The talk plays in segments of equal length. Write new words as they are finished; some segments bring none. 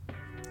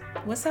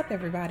What's up,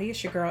 everybody?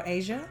 It's your girl,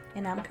 Asia.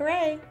 And I'm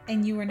Corey.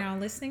 And you are now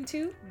listening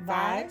to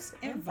Vibes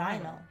and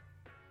Vinyl.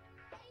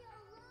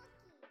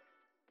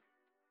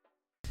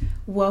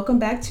 Welcome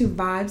back to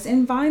Vibes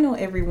and Vinyl,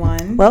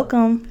 everyone.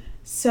 Welcome.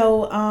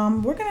 So,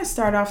 we're going to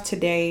start off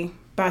today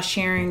by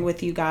sharing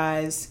with you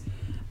guys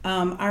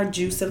our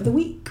juice of the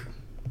week.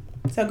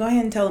 So, go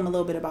ahead and tell them a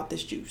little bit about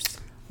this juice.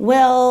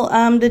 Well,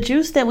 the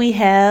juice that we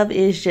have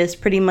is just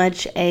pretty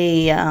much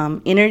a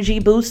energy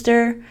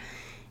booster.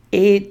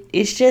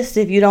 It's just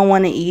if you don't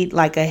want to eat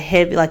like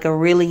a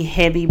really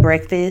heavy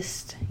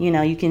breakfast,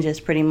 you can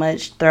just pretty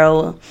much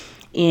throw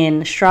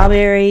in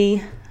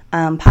strawberry,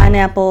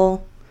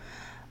 pineapple,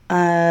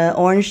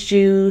 orange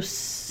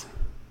juice,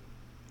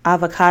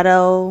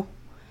 avocado,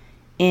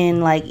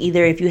 and like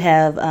either if you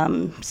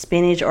have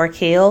spinach or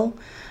kale,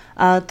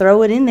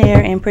 throw it in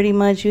there and pretty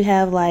much you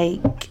have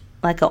like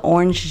an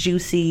orange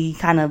juicy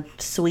kind of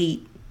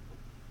sweet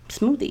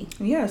smoothie.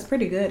 Yeah, it's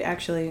pretty good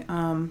actually.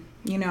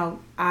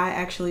 I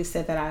actually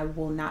said that I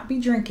will not be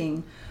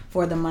drinking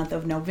for the month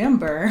of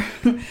November.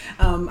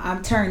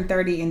 I've turned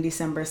 30 in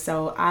December,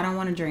 so I don't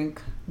want to drink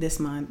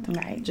this month.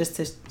 Right. Just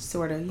to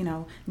sort of,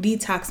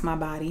 detox my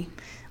body.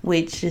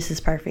 Which this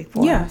is perfect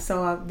for. Yeah,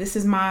 so this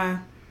is my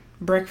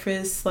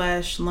breakfast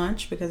 /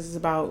 lunch because it's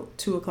about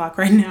 2 o'clock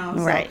right now.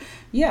 So, right.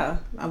 Yeah,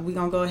 we're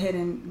going to go ahead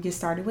and get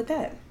started with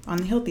that on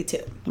the healthy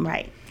tip.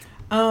 Right.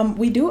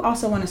 We do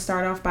also want to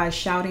start off by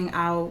shouting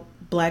out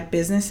Black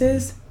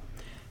businesses.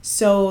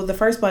 So the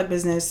first Black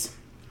business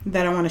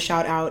that I want to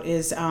shout out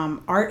is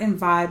Art and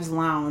Vibes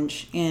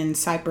Lounge in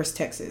Cypress,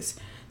 Texas.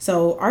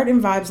 So Art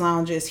and Vibes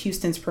Lounge is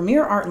Houston's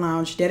premier art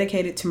lounge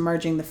dedicated to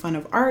merging the fun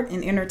of art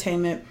and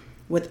entertainment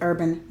with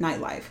urban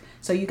nightlife.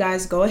 So you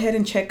guys go ahead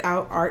and check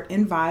out Art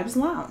and Vibes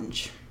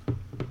Lounge.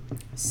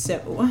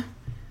 So,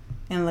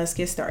 and let's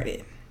get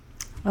started.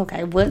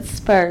 Okay, what's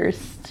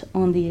first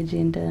on the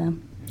agenda?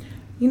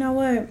 You know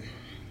what?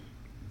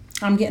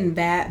 I'm getting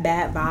bad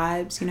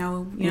vibes, you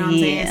know what I'm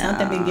saying?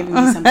 Something been giving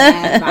me some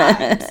bad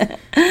vibes.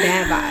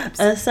 Bad vibes.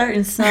 A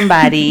certain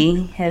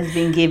somebody has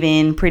been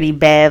giving pretty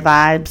bad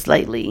vibes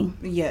lately.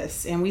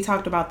 Yes, and we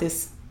talked about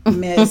this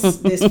mess,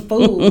 this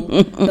fool,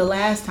 the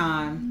last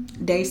time.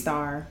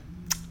 Daystar.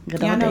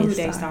 Y'all know who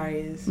Daystar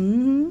is.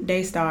 Mm-hmm.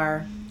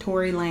 Daystar,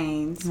 Tory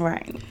Lanez.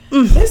 Right.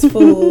 This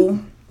fool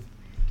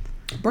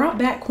brought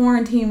back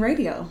quarantine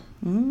radio.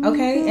 Mm-hmm.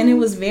 Okay, and it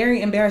was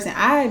very embarrassing.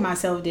 I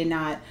myself did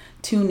not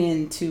tune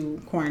in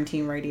to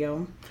quarantine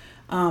radio,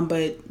 but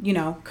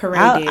Corey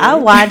did. I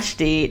watched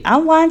it.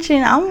 I'm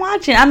watching.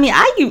 I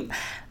mean,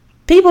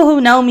 people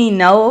who know me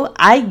know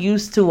I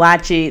used to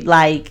watch it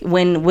like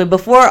when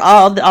before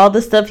all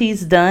the stuff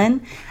he's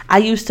done. I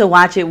used to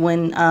watch it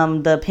when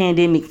the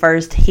pandemic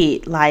first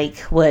hit,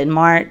 like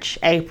March,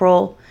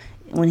 April,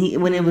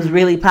 when it was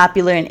really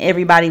popular and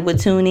everybody would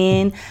tune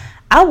in.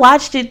 I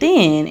watched it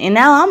then, and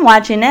now I'm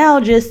watching now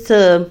just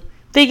to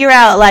figure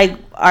out, like,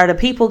 are the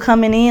people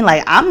coming in?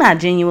 Like, I'm not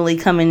genuinely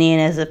coming in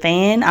as a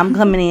fan. I'm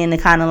coming in to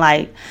kind of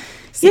like,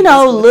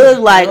 look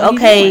like,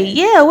 okay,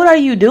 yeah, what are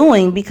you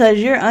doing? Because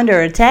you're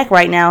under attack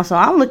right now. So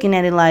I'm looking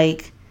at it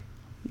like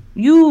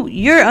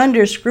you're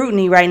under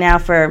scrutiny right now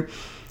for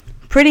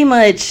pretty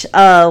much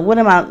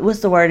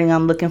what's the wording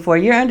I'm looking for?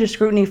 You're under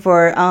scrutiny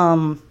for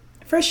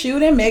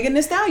shooting Megan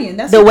Thee Stallion.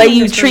 That's the way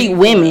you treat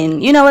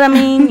women. You know what I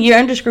mean? You're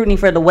under scrutiny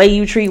for the way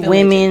you treat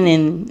women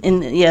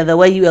and the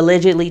way you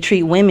allegedly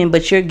treat women,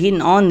 but you're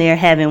getting on there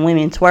having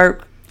women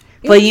twerk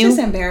for you. It's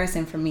just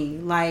embarrassing for me.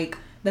 Like,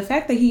 the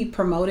fact that he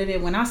promoted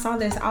it, when I saw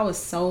this, I was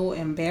so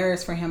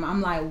embarrassed for him. I'm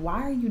like,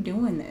 why are you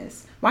doing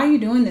this? Why are you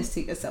doing this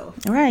to yourself?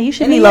 Right, you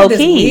should be low key.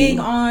 This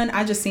wig on.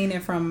 I just seen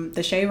it from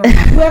the shade room.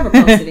 Whoever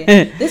posted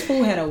it. This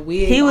fool had a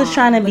wig. He was on,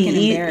 trying to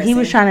be. He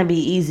was trying to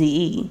be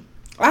Eazy-E.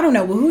 I don't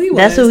know who he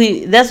was.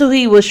 That's who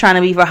he was trying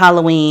to be for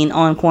Halloween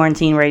on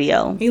quarantine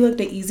radio. He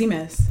looked an easy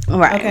mess.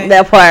 Right. Okay.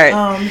 That part.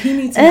 He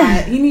needs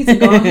to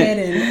go ahead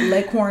and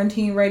let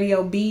quarantine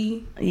radio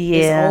be.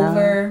 Yeah. It's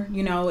over.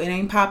 It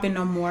ain't popping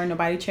no more.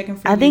 Nobody checking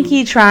for you. I think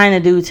he's trying to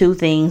do two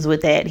things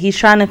with that. He's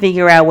trying to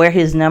figure out where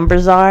his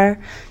numbers are.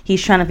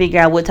 He's trying to figure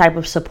out what type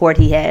of support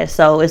he has.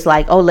 So it's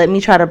like, let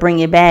me try to bring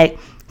it back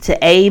to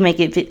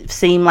make it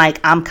seem like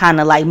I'm kind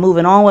of like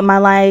moving on with my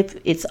life.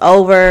 It's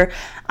over.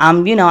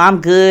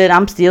 I'm good.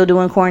 I'm still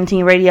doing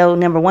quarantine radio.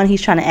 Number one,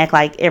 he's trying to act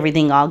like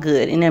everything all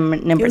good. And then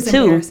number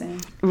two,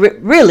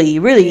 really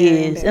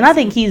is. And I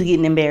think he's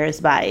getting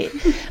embarrassed by it.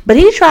 But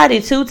he tried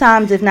it 2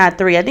 times, if not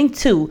 3. I think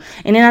 2.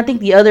 And then I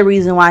think the other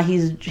reason why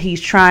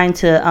he's trying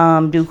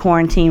to do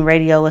quarantine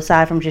radio,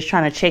 aside from just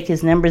trying to check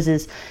his numbers,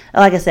 is,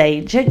 like I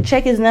say,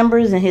 check his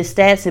numbers and his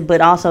stats, but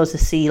also to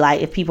see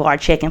like if people are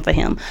checking for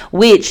him.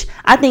 Which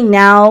I think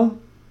now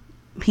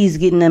he's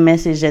getting the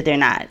message that they're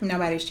not.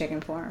 Nobody's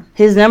checking for him.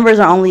 His numbers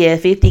are only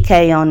at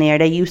 50K on there.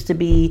 They used to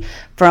be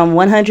from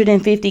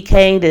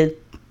 150K to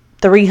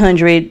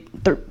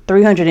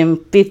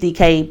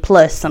 350K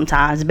plus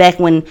sometimes. Back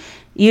when,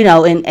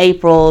 in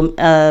April,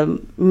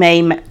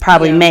 May,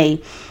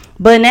 May.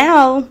 But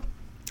now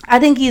I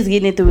think he's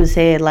getting it through his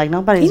head. Like,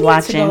 nobody's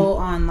watching. He needs to go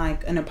on,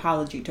 like, an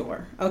apology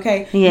tour,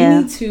 okay? Yeah.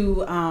 You need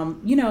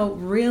to,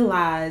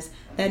 realize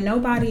that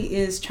nobody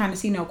is trying to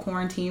see no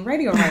quarantine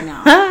radio right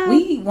now.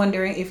 We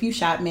wondering if you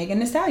shot Megan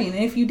Thee Stallion.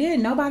 And if you did,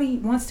 nobody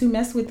wants to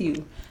mess with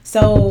you.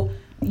 So,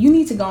 you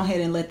need to go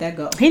ahead and let that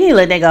go. He need to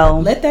let that go.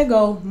 Let that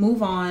go.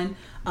 Move on.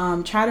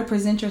 Try to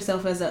present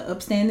yourself as an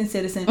upstanding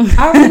citizen.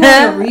 I already want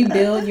to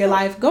rebuild your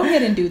life. Go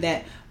ahead and do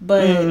that.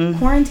 But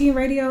quarantine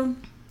radio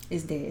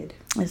is dead.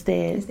 It's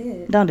dead. It's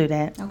dead. Don't do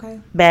that.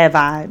 Okay. Bad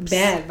vibes.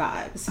 Bad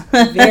vibes.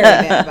 Very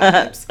bad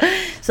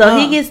vibes. So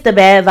he gets the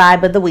bad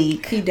vibe of the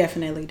week. He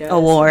definitely does.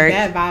 Award.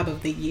 Bad vibe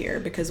of the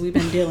year, because we've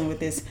been dealing with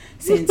this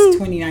since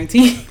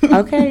 2019.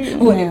 Okay.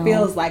 When it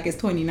feels like it's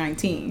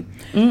 2019.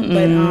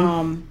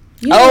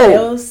 But what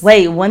else?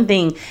 Wait, one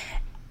thing.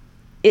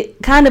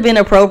 It kind of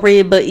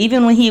inappropriate, but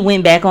even when he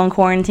went back on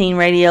quarantine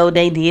radio,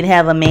 they did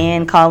have a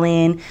man call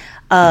in.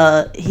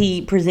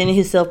 He presented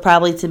himself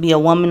probably to be a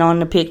woman on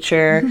the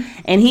picture,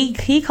 and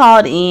he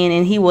called in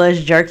and he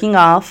was jerking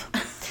off.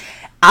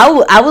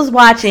 I was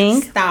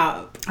watching.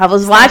 Stop. I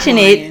was watching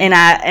it, and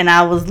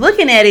I was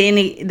looking at it,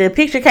 and the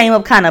picture came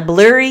up kind of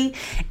blurry,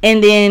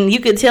 and then you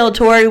could tell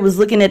Tori was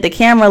looking at the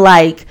camera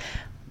like,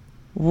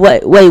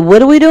 what? Wait,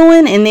 what are we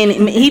doing? And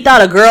then he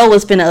thought a girl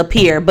was finna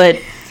appear, but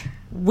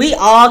we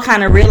all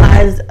kind of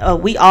realized,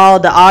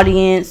 the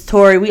audience,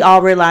 Tori, we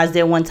all realized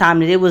at one time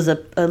that it was a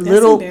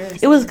little,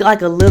 it was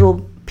like a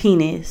little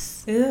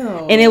penis.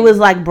 Ew. And it was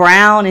like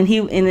brown, and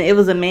it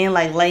was a man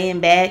like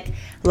laying back,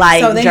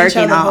 like so they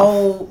jerking show off. The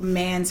whole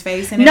man's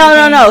face and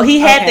No. He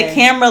had the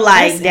camera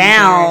like That's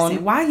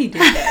down. Why he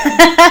did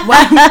that?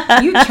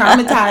 Why you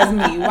traumatized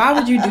me? Why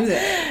would you do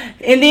that?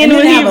 And then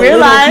when he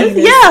realized,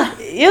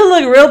 it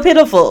looked real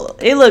pitiful.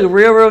 It looked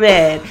real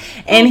bad.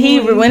 And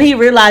when he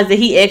realized that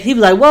he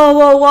was like,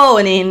 whoa,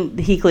 and then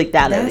he clicked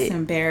out of it. That's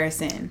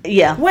embarrassing.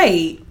 Yeah.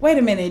 Wait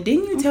a minute.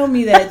 Didn't you tell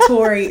me that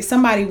Tori,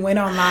 somebody went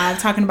on live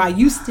talking about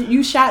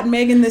you shot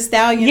Megan Thee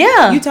Stallion?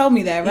 Yeah. You told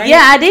me that, right?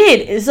 Yeah, I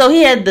did. So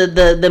he had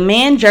the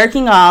man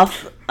jerking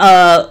off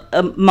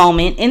a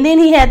moment, and then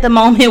he had the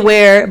moment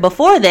where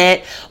before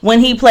that,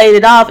 when he played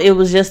it off, it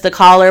was just the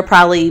caller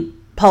probably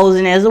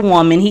posing as a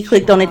woman. He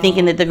clicked on it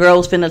thinking that the girl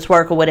was finna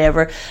twerk or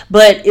whatever,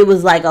 but it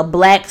was like a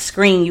black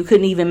screen. You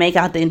couldn't even make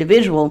out the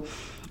individual.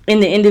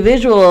 And the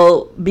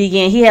individual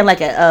he had like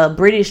a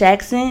British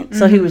accent,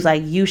 so he was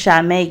like, "You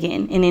shot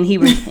Megan," and then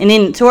and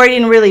then Tori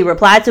didn't really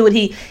reply to it.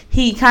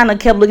 He kind of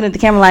kept looking at the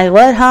camera like,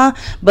 "What, huh?"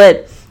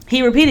 But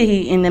he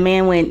repeated, and the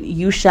man went,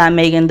 "You shot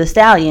Megan Thee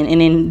Stallion," and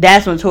then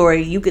that's when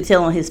Tori, you could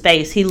tell on his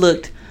face, he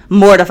looked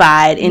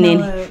mortified, and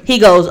then he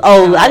goes,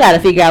 I gotta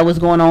figure out what's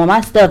going on with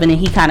my stuff, and then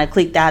he kind of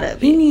clicked out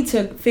of it. You need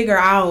to figure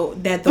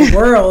out that the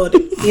world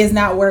is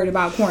not worried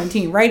about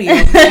quarantine radio,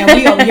 and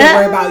we over here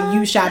worried about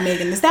you shot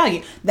Megan Thee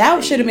Stallion.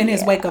 That should have been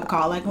his wake up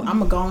call. Like, I'm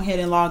gonna go ahead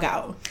and log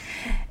out.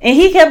 And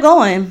he kept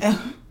going.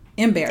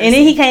 Embarrassing. And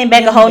then he came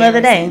back a whole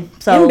nother day.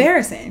 So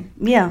embarrassing.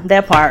 Yeah,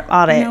 that part,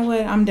 all that. You know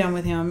what? I'm done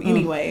with him.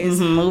 Anyways,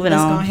 moving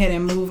on. Let's go ahead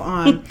and move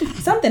on.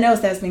 Something else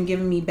that's been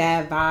giving me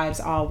bad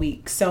vibes all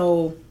week.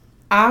 So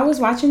I was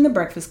watching The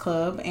Breakfast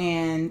Club,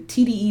 and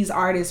TDE's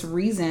artist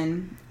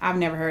Reason. I've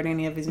never heard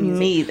any of his music.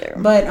 Me either.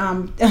 But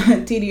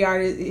TDE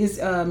artist is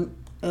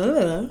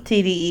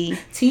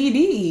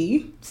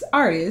TDE's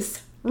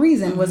artist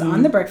Reason was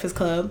on The Breakfast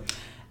Club,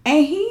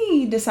 and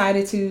he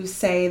decided to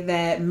say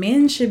that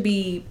men should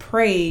be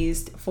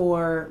praised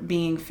for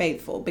being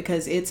faithful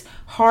because it's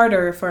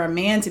harder for a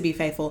man to be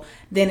faithful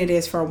than it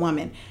is for a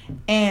woman.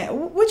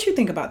 And what you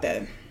think about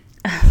that?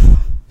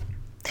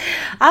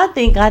 I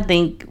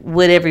think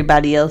what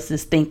everybody else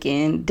is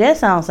thinking, that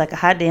sounds like a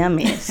hot damn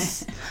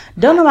mess.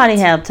 Don't nobody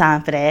have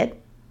time for that.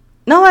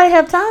 Nobody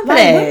have time for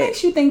that. What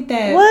makes you think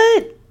that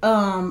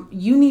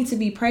you need to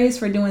be praised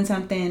for doing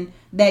something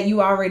that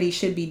you already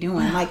should be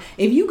doing? Like,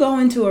 if you go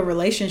into a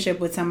relationship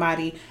with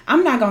somebody,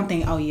 I'm not gonna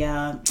think, oh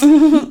yeah,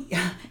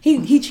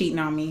 he cheating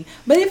on me.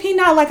 But if he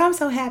not, like, I'm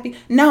so happy.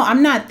 No,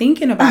 I'm not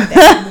thinking about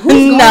that. Who's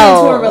going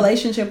into a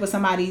relationship with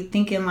somebody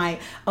thinking like,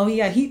 oh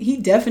yeah, he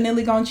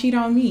definitely gonna cheat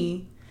on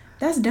me?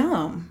 That's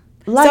dumb.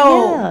 Like,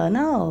 so, yeah,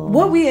 no.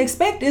 What we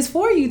expect is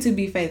for you to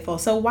be faithful.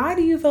 So why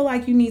do you feel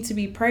like you need to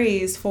be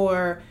praised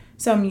for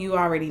something you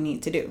already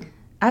need to do?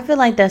 I feel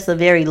like that's a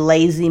very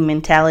lazy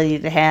mentality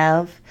to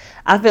have.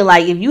 I feel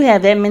like if you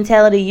have that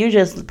mentality, you're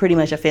just pretty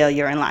much a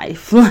failure in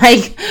life.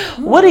 Like,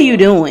 what are you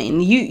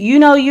doing?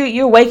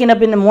 You're waking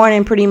up in the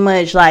morning pretty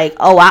much like,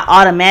 oh, I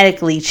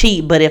automatically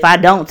cheat, but if I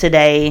don't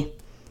today,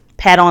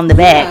 pat on the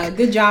back. Yeah,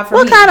 good job for me.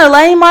 What kind of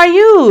lame are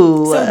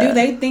you? So do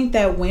they think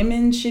that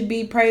women should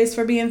be praised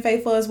for being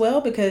faithful as well?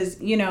 Because,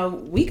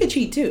 we could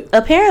cheat too.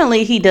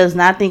 Apparently, he does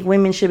not think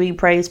women should be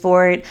praised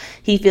for it.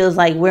 He feels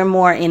like we're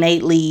more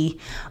innately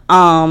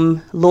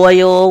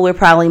loyal. We're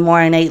probably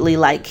more innately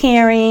like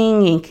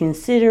caring and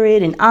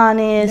considerate and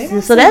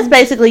honest. So that's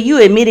basically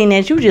you admitting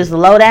that you just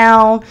low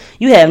down.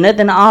 You have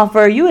nothing to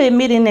offer. You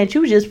admitting that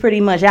you just pretty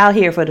much out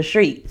here for the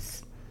streets.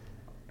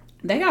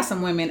 They got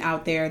some women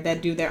out there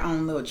that do their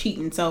own little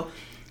cheating. So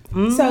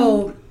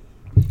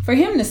for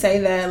him to say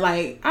that,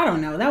 like, I don't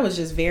know, that was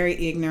just very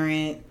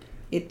ignorant.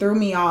 It threw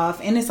me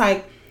off. And it's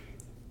like,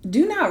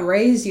 do not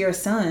raise your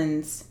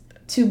sons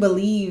to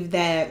believe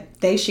that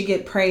they should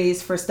get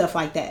praised for stuff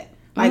like that.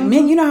 Like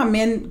men, you know how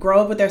men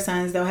grow up with their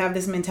sons, they'll have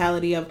this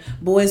mentality of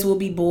boys will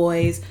be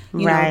boys.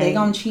 You know, they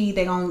gonna cheat,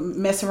 they gonna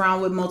mess around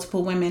with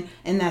multiple women,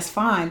 and that's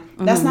fine.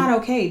 That's not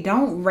okay.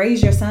 Don't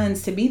raise your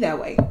sons to be that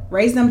way.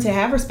 Raise them to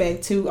have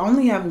respect, to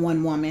only have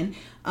one woman.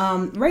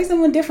 Raise them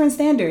with different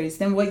standards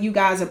than what you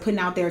guys are putting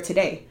out there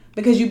today.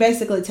 Because you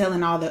basically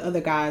telling all the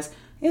other guys,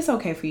 it's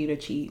okay for you to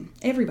cheat.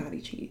 Everybody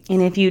cheats.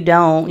 And if you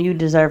don't, you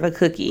deserve a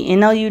cookie.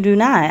 And no, you do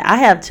not. I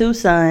have 2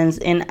 sons,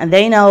 and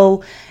they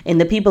know, and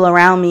the people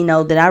around me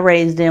know that I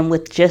raised them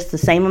with just the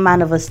same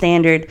amount of a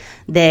standard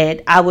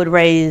that I would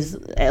raise,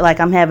 like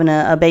I'm having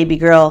a baby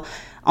girl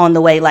on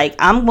the way. Like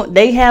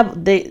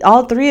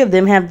all 3 of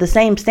them have the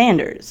same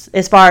standards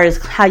as far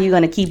as how you're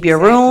going to keep your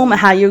room,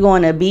 how you're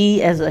going to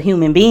be as a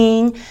human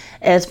being,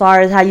 as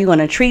far as how you're going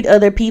to treat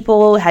other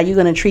people, how you're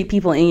going to treat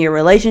people in your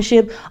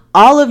relationship.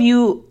 All of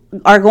you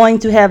are going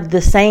to have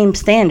the same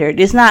standard.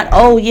 It's not,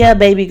 oh yeah,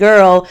 baby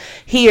girl,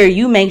 here,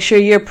 you make sure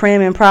you're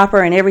prim and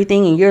proper and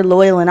everything and you're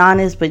loyal and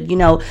honest, but you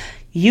know,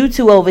 you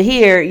 2 over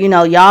here, you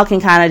know, y'all can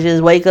kind of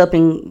just wake up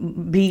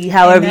and be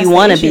however you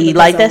want to be.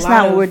 Like, that's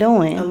not what we're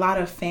doing. A lot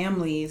of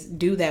families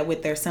do that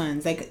with their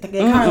sons. They kind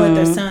of let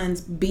their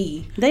sons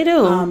be. They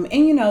do.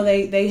 And you know,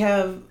 they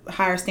have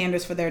higher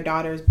standards for their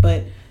daughters,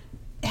 but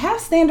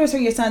have standards for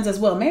your sons as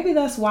well. Maybe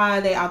that's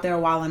why they out there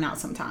wilding out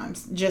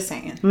sometimes. Just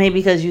saying. Maybe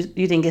because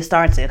you think it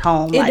starts at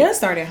home. It does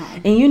start at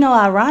home. And you know,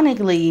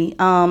 ironically,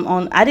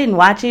 I didn't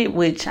watch it,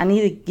 which I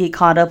need to get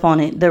caught up on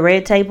it. The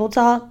Red Table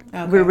Talk.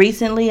 Okay.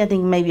 Recently, I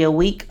think maybe a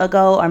week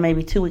ago or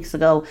maybe 2 weeks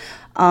ago,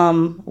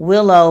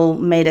 Willow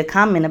made a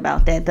comment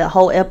about that. The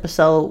whole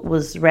episode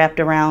was wrapped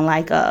around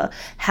like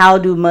how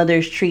do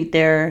mothers treat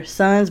their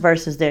sons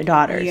versus their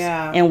daughters.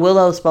 Yeah. And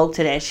Willow spoke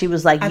to that. She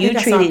was like, you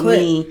treated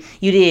me.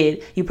 You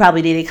did. You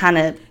probably did. It kind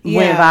of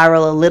went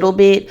viral a little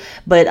bit.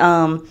 But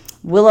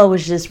Willow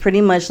was just pretty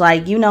much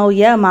like, you know,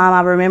 yeah, Mom, I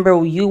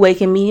remember you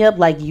waking me up.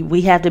 Like,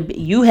 you have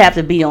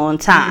to be on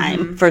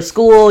time for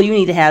school. You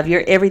need to have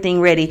your everything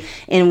ready.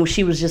 And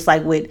she was just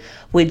like, with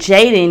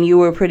Jaden, you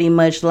were pretty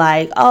much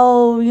like,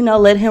 oh, you know,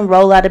 let him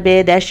roll out of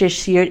bed. That's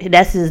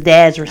that's his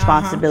dad's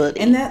responsibility.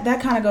 And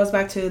that kind of goes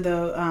back to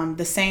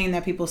the saying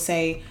that people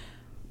say,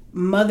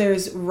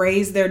 mothers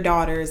raise their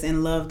daughters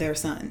and love their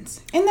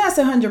sons, and that's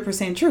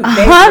 100% true.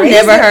 I've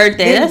never heard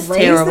that. That's raise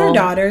terrible. Their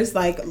daughters,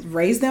 like,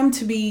 raise them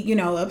to be, you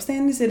know,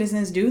 upstanding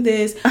citizens. Do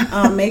this.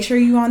 Make sure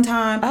you on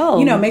time.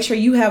 You know, make sure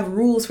you have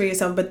rules for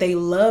yourself. But they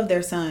love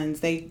their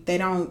sons. They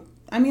don't.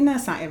 I mean,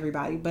 that's not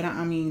everybody, but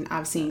I mean,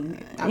 I've seen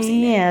it.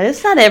 Yeah,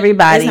 it's not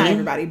everybody. It's not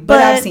everybody,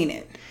 but I've seen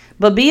it.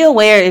 But be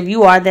aware, if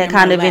you are that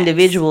kind of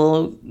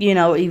individual, you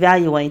know,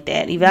 evaluate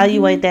that.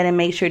 Evaluate that and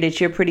make sure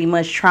that you're pretty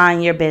much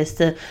trying your best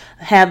to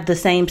have the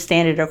same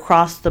standard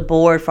across the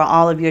board for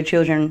all of your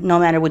children, no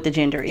matter what the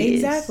gender is.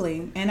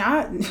 Exactly. And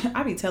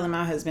I be telling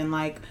my husband,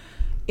 like,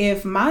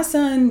 if my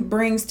son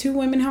brings 2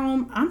 women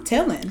home, I'm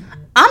telling.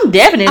 I'm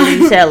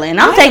definitely telling.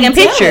 I'm taking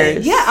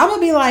pictures. Yeah, I'm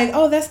gonna be like,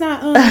 oh, that's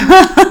not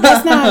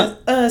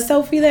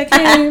Sophie that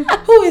came.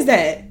 Who is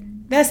that?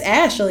 That's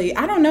Ashley.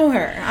 I don't know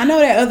her. I know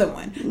that other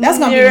one. That's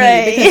gonna be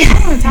me, because I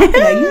don't want to talk to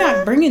that. You're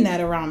not bringing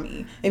that around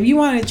me. If you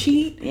want to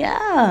cheat,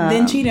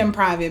 then cheat in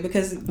private,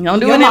 because don't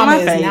do your it mama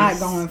in my is not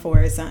going for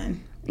it,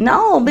 son.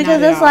 No,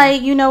 because it's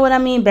like, you know what I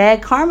mean,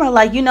 bad karma.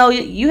 Like, you know,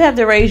 you have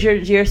to raise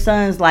your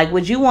sons. Like,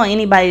 would you want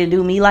anybody to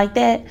do me like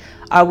that?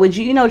 Or would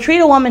you, you know, treat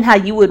a woman how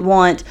you would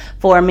want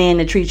for a man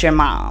to treat your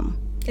mom?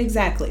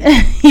 Exactly.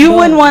 You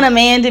wouldn't want a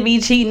man to be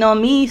cheating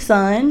on me,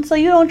 son. So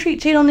you don't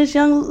cheat on this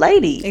young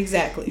lady.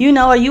 Exactly. You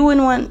know, or you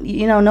wouldn't want,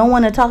 you know, no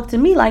one to talk to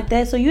me like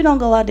that. So you don't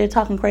go out there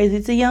talking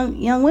crazy to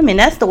young women.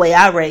 That's the way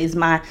I raise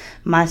my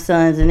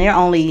sons, and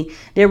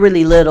they're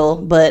really little,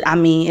 but I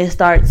mean, it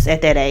starts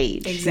at that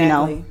age.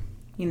 Exactly.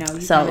 You know,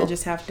 you kind of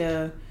just have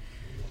to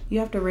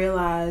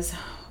realize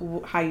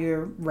how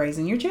you're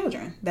raising your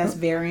children. That's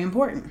very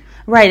important.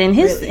 Right. And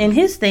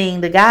his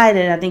thing, the guy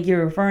that I think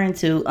you're referring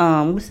to,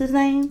 what's his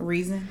name?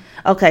 Reason.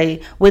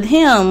 Okay. With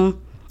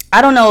him,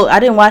 I don't know,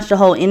 I didn't watch the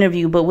whole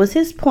interview, but was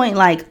his point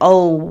like,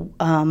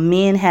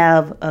 men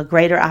have a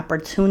greater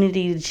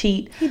opportunity to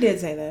cheat? He did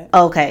say that.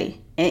 Okay.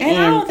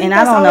 And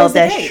I don't know if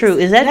that's true.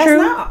 Is that true?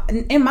 Not,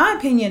 in my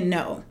opinion,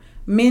 no.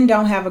 Men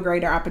don't have a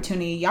greater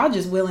opportunity. Y'all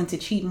just willing to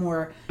cheat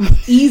more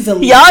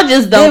easily. Y'all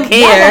just don't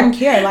care. Y'all don't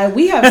care. Like,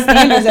 we have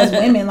standards as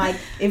women. Like,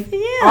 if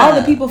all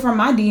the people from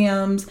my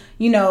DMs,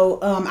 you know,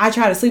 I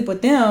try to sleep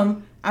with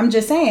them, I'm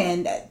just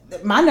saying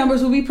that my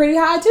numbers will be pretty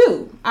high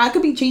too. I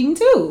could be cheating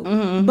too.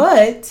 Mm-hmm.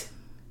 But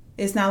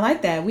it's not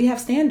like that. We have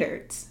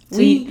standards.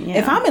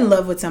 If I'm in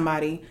love with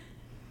somebody,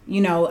 you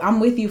know, I'm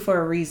with you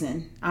for a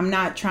reason. I'm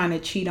not trying to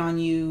cheat on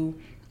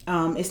you.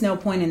 It's no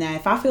point in that.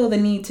 If I feel the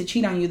need to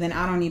cheat on you, then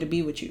I don't need to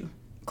be with you.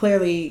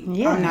 Clearly,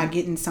 I'm not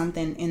getting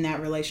something in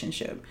that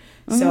relationship.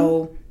 Mm-hmm.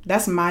 So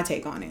that's my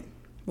take on it.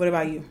 What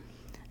about you?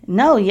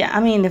 No, I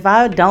mean, if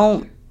I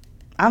don't,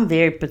 I'm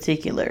very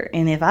particular.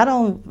 And if I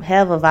don't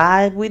have a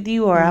vibe with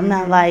you, or I'm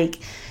not like,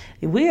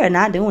 we are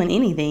not doing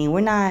anything.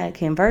 We're not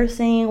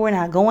conversing. We're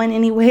not going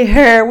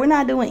anywhere. We're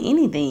not doing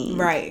anything.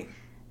 Right.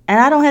 And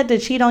I don't have to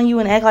cheat on you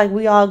and act like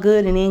we all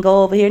good and then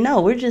go over here.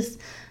 No,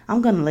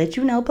 I'm gonna let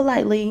you know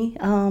politely.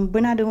 We're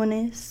not doing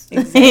this.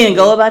 Exactly. And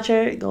go about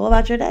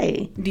your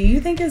day. Do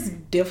you think it's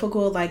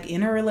difficult, like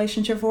in a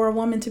relationship, for a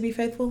woman to be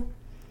faithful?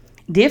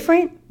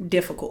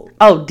 Difficult.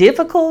 Oh,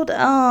 difficult?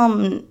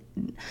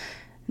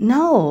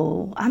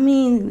 No. I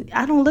mean,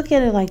 I don't look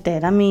at it like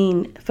that. I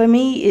mean, for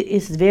me,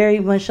 it's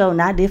very much so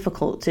not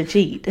difficult to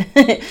cheat.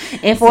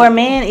 And for a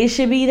man, it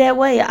should be that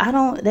way.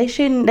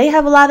 They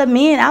have a lot of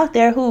men out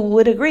there who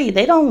would agree.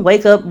 They don't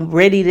wake up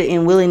ready to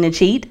and willing to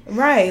cheat.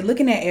 Right.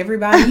 Looking at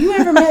everybody. You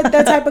ever met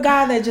that type of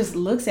guy that just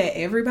looks at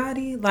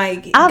everybody?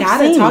 Like, I've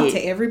gotta talk it. To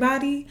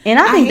everybody? And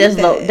I think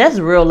that's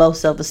real low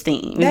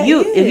self-esteem.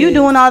 If you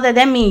doing all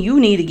that means you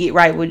need to get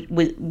right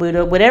with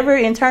whatever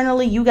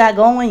internally you got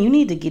going. You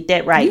need to get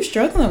that right. You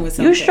struggling with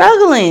something. You're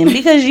struggling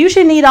because you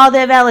should need all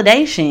that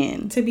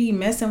validation. To be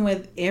messing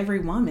with every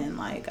woman.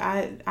 Like,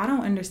 I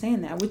don't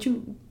understand that.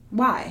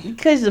 Why?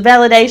 Because the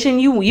validation,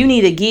 you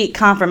need to get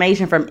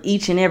confirmation from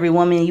each and every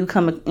woman you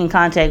come in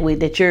contact with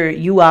that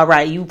you all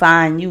right, you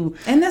fine, you.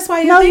 And that's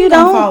why you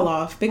don't fall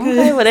off. Because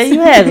okay, well there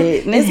you have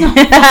it. It's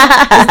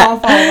gonna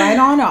fall right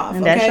on off.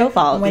 And that's your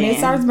fault. When it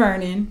starts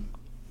burning.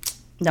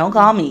 Don't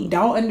call me.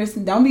 Don't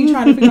be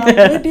trying to figure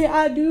out what did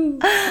I do?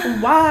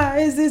 Why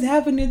is this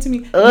happening to me?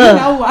 You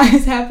know why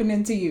it's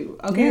happening to you.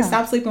 Okay, yeah.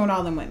 Stop sleeping with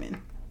all them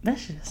women.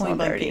 That's just so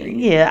dirty.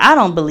 Yeah, I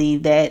don't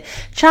believe that.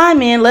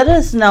 Chime in. Let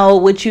us know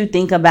what you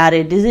think about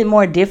it. Is it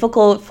more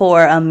difficult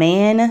for a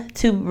man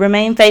to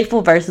remain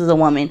faithful versus a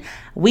woman?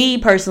 We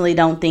personally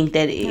don't think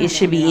that it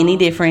should be any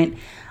different.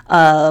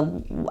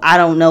 I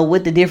don't know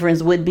what the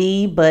difference would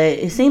be, but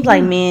it seems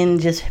like men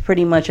just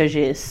pretty much are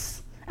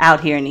just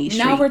out here in these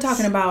streets. Now we're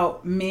talking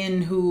about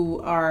men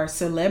who are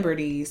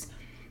celebrities.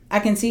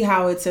 I can see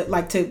how it's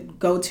like, to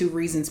go to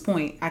Reason's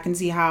point, I can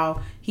see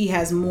how he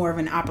has more of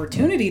an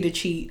opportunity to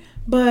cheat,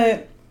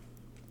 but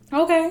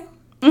okay,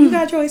 you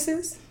got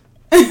choices.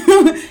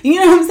 You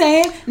know what I'm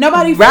saying?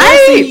 Nobody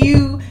forcing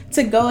you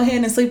to go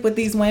ahead and sleep with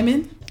these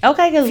women.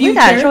 Okay, because we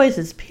got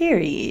choices,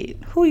 period.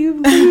 Who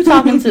you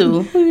talking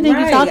to? Who you think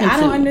you talking to? I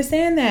don't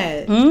understand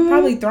that.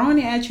 Probably throwing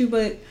it at you,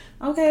 but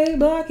okay,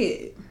 block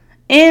it.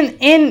 And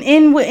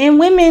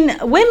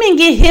women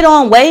get hit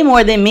on way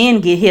more than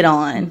men get hit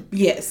on.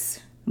 Yes.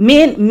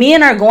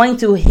 Men are going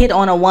to hit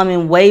on a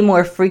woman way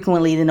more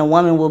frequently than a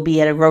woman will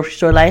be at a grocery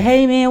store. Like,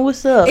 hey man,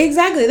 what's up?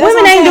 Exactly. That's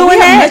women ain't doing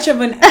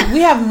that.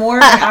 We have more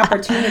of an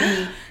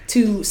opportunity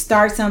to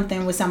start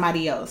something with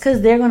somebody else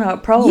because they're gonna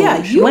approach.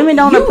 Yeah, women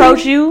don't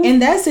approach you in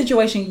that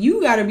situation.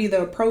 You got to be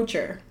the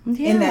approacher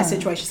in that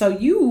situation. So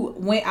you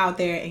went out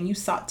there and you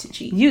sought to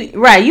cheat.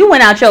 You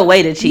went out your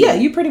way to cheat. Yeah,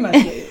 you pretty much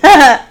did.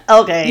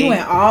 Okay, you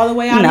went all the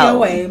way out your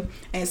way,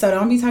 and so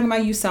don't be talking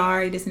about you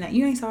sorry, this and that.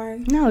 You ain't sorry.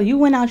 No, you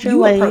went out your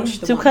way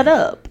to cut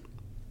up.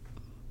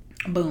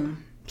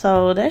 Boom.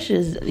 So that's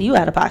just you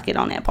out of pocket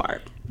on that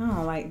part. I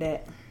don't like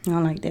that. I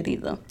don't like that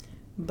either.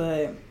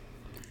 But.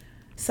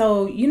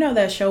 So, you know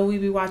that show we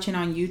be watching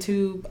on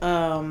YouTube?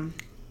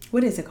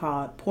 What is it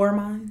called? Poor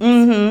Minds?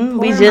 Mm-hmm.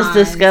 We just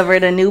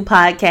discovered a new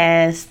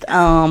podcast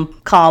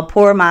called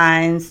Poor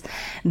Minds.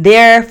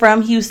 They're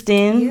from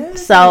Houston.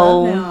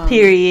 So,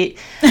 period.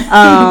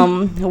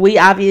 We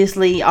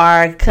obviously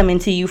are coming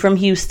to you from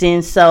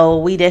Houston. So,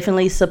 we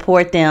definitely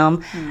support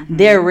them. Mm-hmm.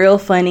 They're real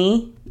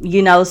funny.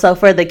 You know, so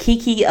for the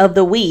Kiki of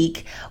the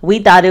week, we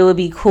thought it would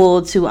be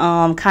cool to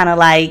kind of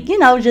like, you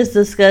know, just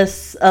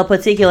discuss a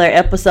particular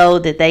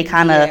episode that they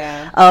kind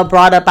of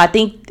brought up. I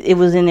think it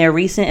was in their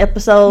recent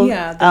episode.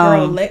 Yeah, the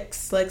girl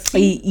Lex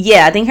P.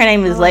 Yeah, I think her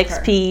name is Lex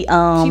P.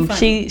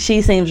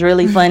 She seems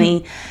really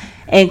funny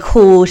and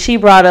cool. She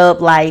brought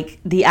up like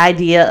the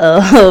idea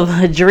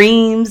of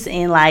dreams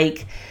and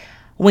like,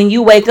 when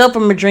you wake up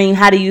from a dream,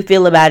 how do you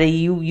feel about it?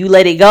 You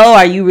let it go,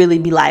 or you really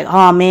be like,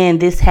 oh man,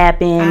 this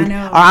happened,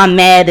 or I'm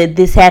mad that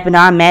this happened, or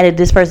I'm mad at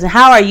this person.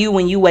 How are you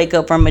when you wake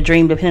up from a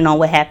dream, depending on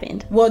what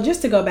happened? Well,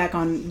 just to go back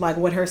on like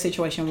what her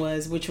situation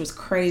was, which was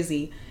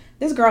crazy.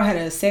 This girl had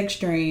a sex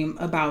dream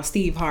about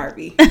Steve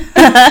Harvey.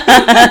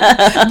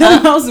 The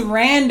most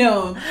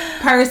random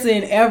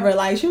person ever.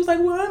 Like, she was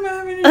like, well, I'm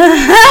having a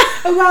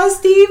dream about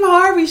Steve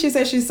Harvey. She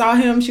said she saw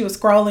him. She was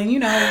scrolling. You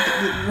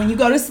know, when you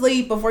go to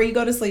sleep, before you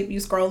go to sleep, you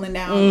scrolling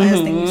down. Mm-hmm.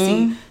 Last thing you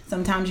see.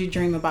 Sometimes you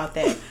dream about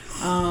that.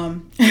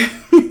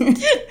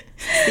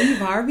 Steve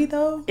Harvey,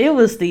 though? It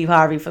was Steve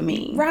Harvey for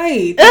me.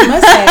 Right. The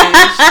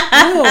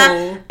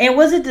mustache. And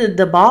was it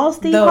the bald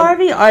Steve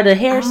Harvey or the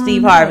hair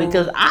Steve Harvey?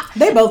 Because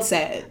they both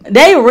sad.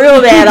 They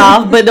real bad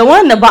off. But the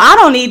one, I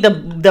don't need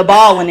the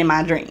bald one in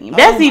my dream.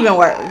 That's even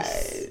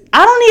worse.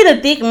 I don't need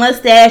a thick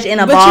mustache and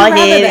a But bald you rather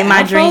head the in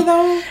my afro, dream.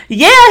 though?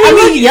 Yeah, he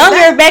was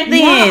younger back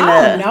then. No,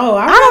 I don't know.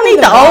 I don't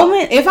need the old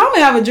man. If I'm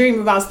gonna have a dream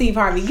about Steve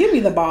Harvey, give me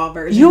the bald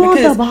version. You want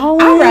the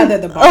bald one? I'd rather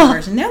the bald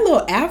version. That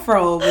little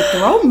afro would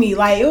throw me.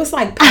 Like, it was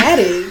like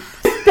padded.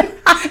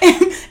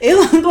 It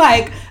looked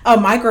like a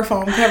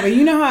microphone cover.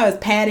 You know how it's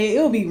padded?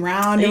 It'll be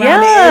round around the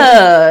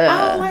edges.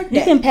 I don't like that.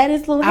 You can pat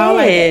his little I don't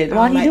like head that. I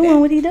while don't he like doing that.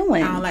 what he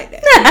doing. I don't like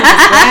that. You can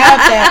just grab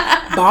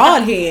that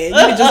bald head. You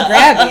can just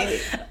grab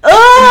it.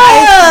 Oh,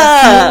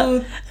 Nice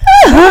and smooth.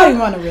 I don't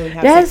want to really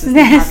have That's sex with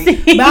Steve Harvey,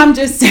 nasty. but I'm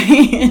just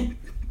saying.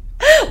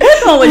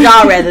 which one would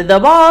y'all rather, the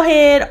bald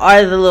head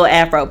or the little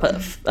afro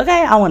puff?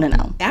 Okay, I want to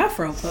know.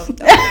 Afro puff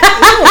though.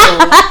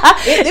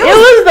 It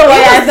was the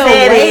way I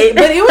said it.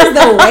 But it was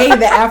the way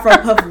the Afro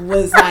puff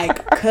was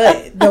like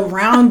cut. The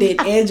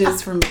rounded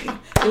edges for me.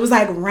 It was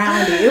like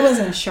rounded. It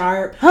wasn't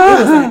sharp. It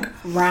was like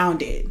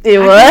rounded. It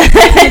was. I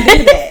can't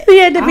do that. He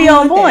had to be I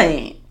on don't like that.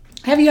 point.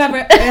 Have you ever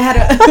had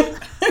a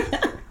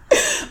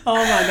oh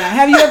my god.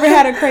 Have you ever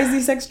had a crazy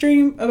sex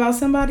dream about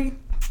somebody?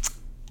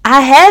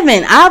 I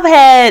haven't. I've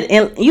had,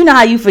 and you know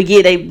how you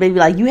forget. They be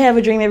like, you have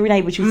a dream every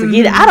night, but you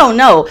forget it. I don't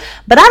know,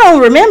 but I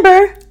don't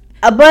remember.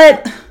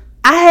 But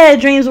I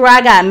had dreams where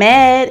I got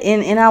mad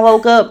and I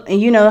woke up,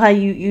 and you know how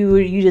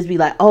you just be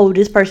like, oh,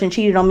 this person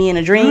cheated on me in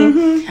a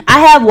dream. I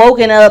have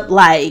woken up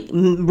like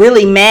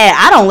really mad.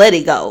 I don't let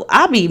it go.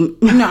 I'll be mad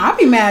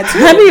too.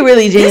 I'll be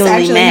really This genuinely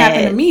actually mad.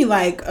 happened to me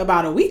like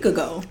about a week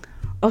ago.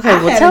 Okay, I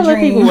well, had tell a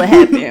the people dream. what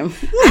happened.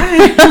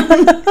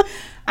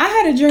 I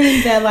had a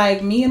dream that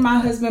like me and my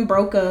husband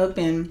broke up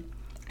and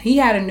he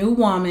had a new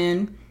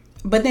woman,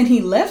 but then he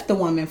left the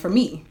woman for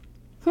me.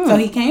 So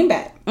he came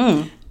back.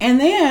 And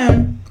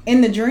then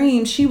in the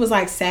dream, she was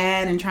like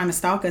sad and trying to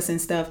stalk us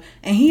and stuff.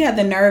 And he had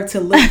the nerve to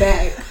look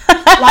back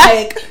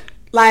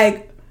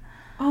like,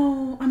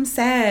 oh, I'm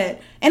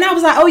sad. And I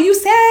was like, oh, you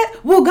sad?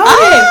 Well, go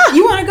ahead.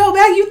 You want to go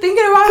back? You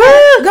thinking about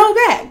her? Go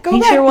back. Go He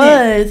back. sure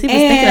then. was. He was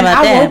thinking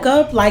about that. I woke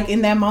up like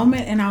in that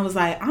moment and I was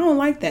like, I don't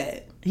like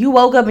that. You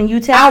woke up and you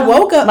texted I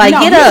woke up. like,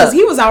 No, get up.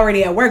 He was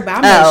already at work,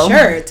 but I made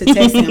sure to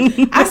text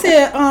him. I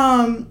said,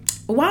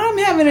 why I'm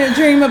having a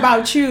dream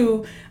about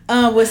you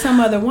with some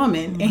other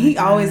woman. And he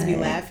always be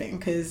laughing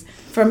because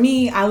for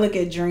me, I look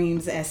at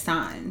dreams as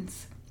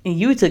signs. And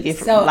you took it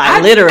So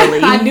literally.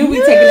 I do be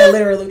taking it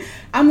literally.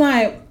 I'm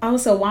like, oh,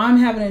 so why I'm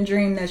having a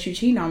dream that you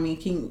cheating on me?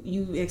 Can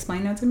you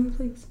explain that to me,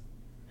 please?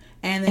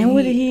 And then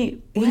what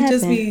he happened?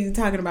 just be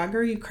talking about,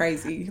 girl, you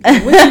crazy.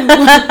 Like,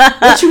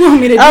 what you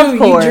want me to do? Of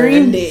course. You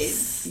dreamed it.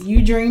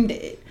 You dreamed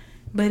it.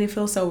 But it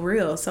feels so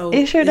real. So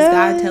It sure is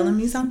God does. telling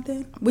me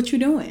something? What you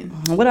doing?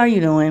 What are you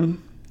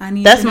doing? I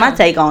need That's to my know.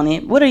 take on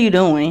it. What are you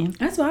doing?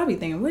 That's what I be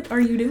thinking. What are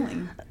you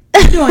doing?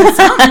 You doing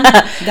something.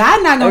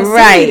 God not gonna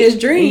send me this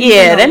dream.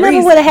 Yeah, for that no never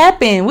reason. would have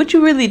happened. What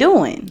you really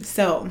doing?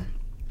 So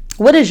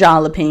What is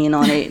y'all opinion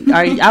on it?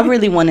 I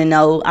really want to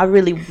know. I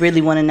really,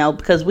 really want to know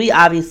because we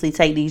obviously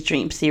take these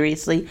dreams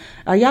seriously.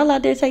 Are y'all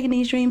out there taking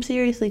these dreams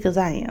seriously? Because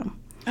I am.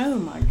 oh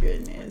my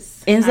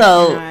goodness. And I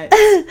so,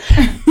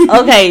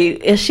 cannot.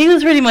 okay, she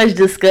was pretty much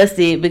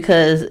disgusted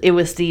because it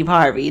was Steve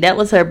Harvey. That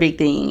was her big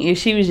thing. And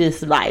she was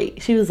just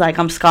like,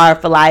 I'm scarred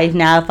for life.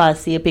 Now if I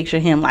see a picture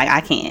of him, like,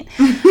 I can't.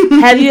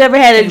 Have you ever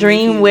had a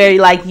dream where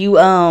like you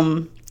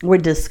were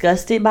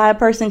disgusted by a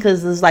person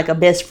because it's like a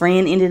best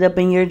friend ended up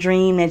in your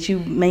dream that you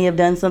may have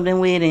done something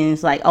with, and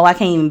it's like, oh, I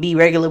can't even be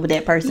regular with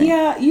that person?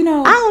 Yeah, you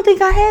know, I don't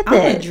think I had that.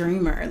 I'm a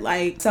dreamer.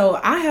 Like, so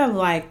I have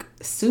like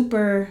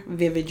super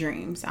vivid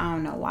dreams. I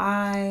don't know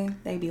why.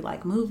 They be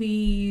like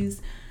movies.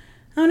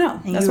 I don't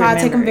know. And That's you why I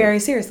take them remember it. very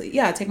seriously.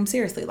 Yeah, I take them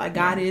seriously. Like,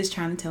 God is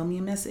trying to tell me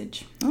a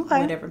message. Okay.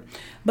 Whatever.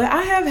 But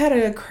I have had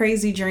a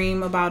crazy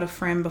dream about a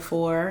friend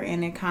before,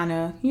 and it kind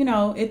of,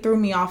 it threw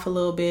me off a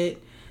little bit.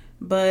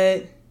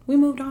 But we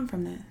moved on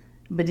from that.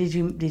 But did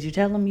you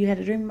tell him you had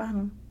a dream about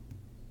him?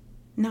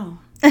 No.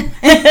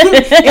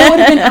 It would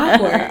have been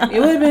awkward. It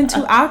would have been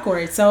too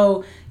awkward.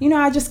 So,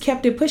 I just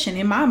kept it pushing.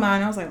 In my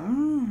mind, I was like,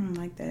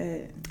 like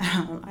that.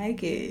 I don't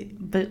like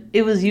it. But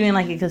it was you didn't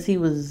like it because he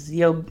was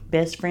your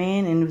best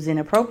friend and it was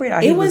inappropriate, or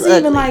he It was wasn't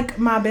even ugly? like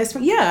my best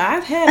friend. Yeah,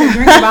 I've had a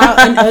dream about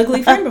an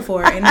ugly friend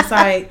before. And it's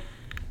like,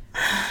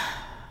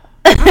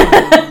 I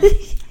don't know.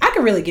 I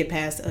could really get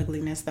past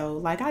ugliness, though.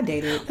 Like, I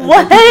dated.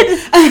 What?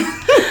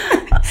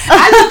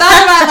 I just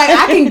thought about like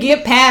I can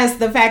get past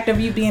the fact of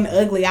you being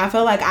ugly. I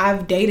feel like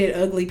I've dated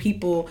ugly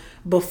people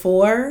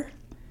before.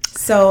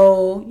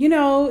 So,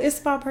 it's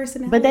about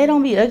personality. But they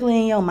don't be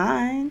ugly in your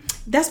mind.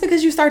 That's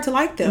because you start to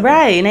like them.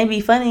 Right, and they be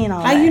funny and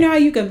all Like, that. you know how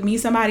you could meet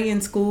somebody in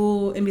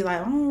school and be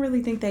like, I don't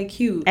really think they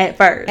cute. At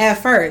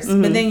first.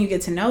 But then you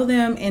get to know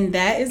them and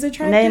that is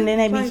attractive. And then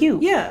they be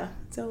cute. Yeah.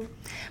 So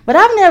But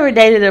I've never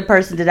dated a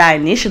person that I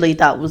initially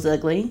thought was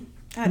ugly.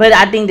 I But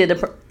I think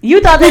that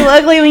you thought they were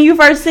ugly when you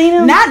first seen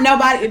them? not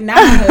my husband,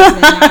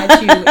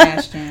 not you,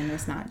 Ashton.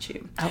 It's not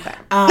you.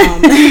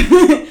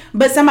 Okay.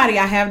 But somebody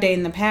I have dated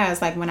in the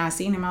past, like when I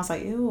seen him, I was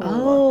like, ew.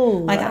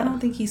 Oh. Like, I don't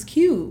think he's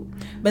cute.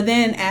 But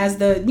then as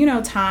the,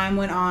 time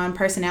went on,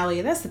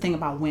 personality, that's the thing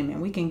about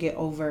women. We can get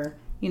over,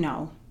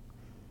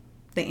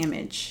 the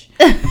image.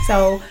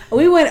 So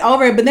we went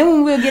over it, but then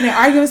when we were getting in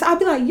arguments, I'd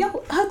be like,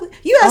 yo, ugly.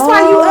 That's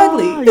why you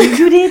ugly.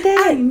 You did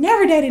that? I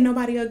never dated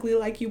nobody ugly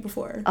like you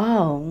before.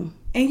 Oh.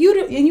 And you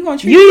gonna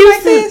treat me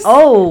like this?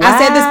 Oh, wow. I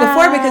said this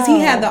before because he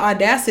had the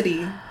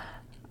audacity.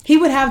 He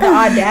would have the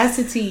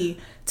audacity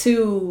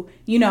to,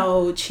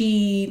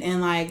 cheat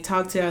and like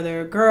talk to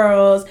other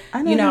girls.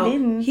 I know he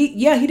didn't.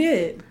 He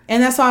did.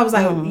 And that's why I was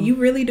like, you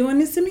really doing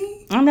this to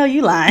me? I know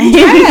you lying.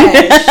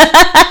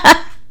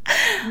 Trash.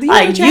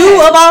 Like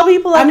you of all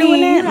people are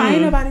doing that? I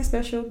ain't nobody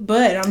special,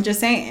 but I'm just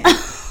saying.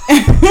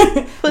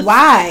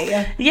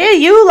 Why? Yeah,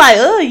 you like,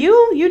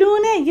 you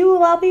doing that? You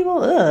of all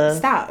people?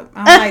 Stop.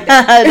 I don't like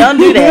that. Don't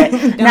do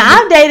that. Now,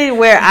 I've dated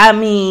where, I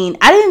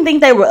didn't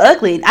think they were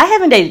ugly. I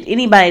haven't dated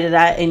anybody that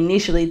I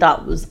initially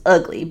thought was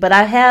ugly, but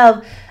I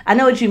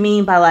know what you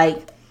mean by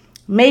like,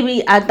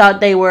 maybe I thought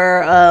they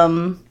were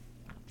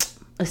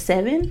a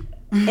 7.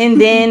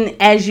 And then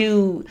as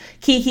you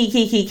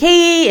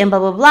key and blah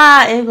blah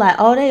blah, it's like,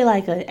 oh, they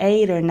like an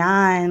 8 or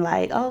 9.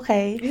 Like,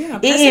 okay, yeah,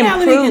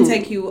 personality can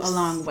take you a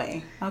long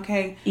way.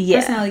 Okay, yeah,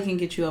 personality can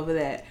get you over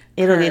that.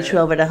 It'll get you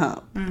over the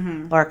hump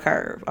or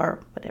curve or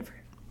whatever.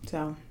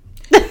 So,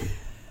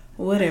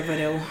 whatever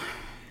though.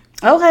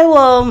 Okay,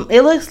 well,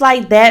 it looks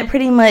like that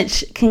pretty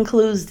much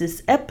concludes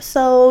this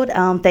episode.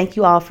 Thank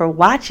you all for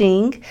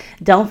watching.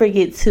 Don't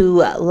forget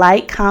to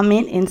like,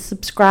 comment, and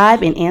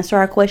subscribe and answer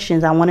our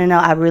questions. I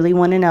really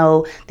want to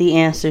know the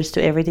answers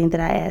to everything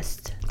that I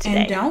asked today.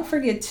 And don't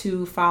forget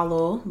to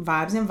follow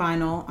Vibes and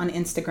Vinyl on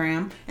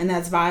Instagram, and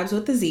that's Vibes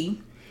with a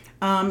Z.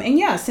 And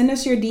yeah, send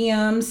us your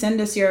DMs,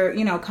 send us your,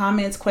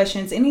 comments,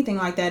 questions, anything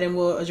like that, and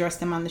we'll address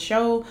them on the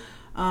show.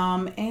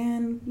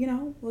 And,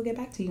 we'll get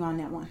back to you on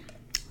that one.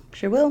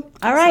 Sure will.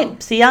 All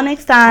right. See y'all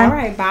next time. All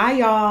right. Bye,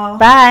 y'all.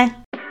 Bye.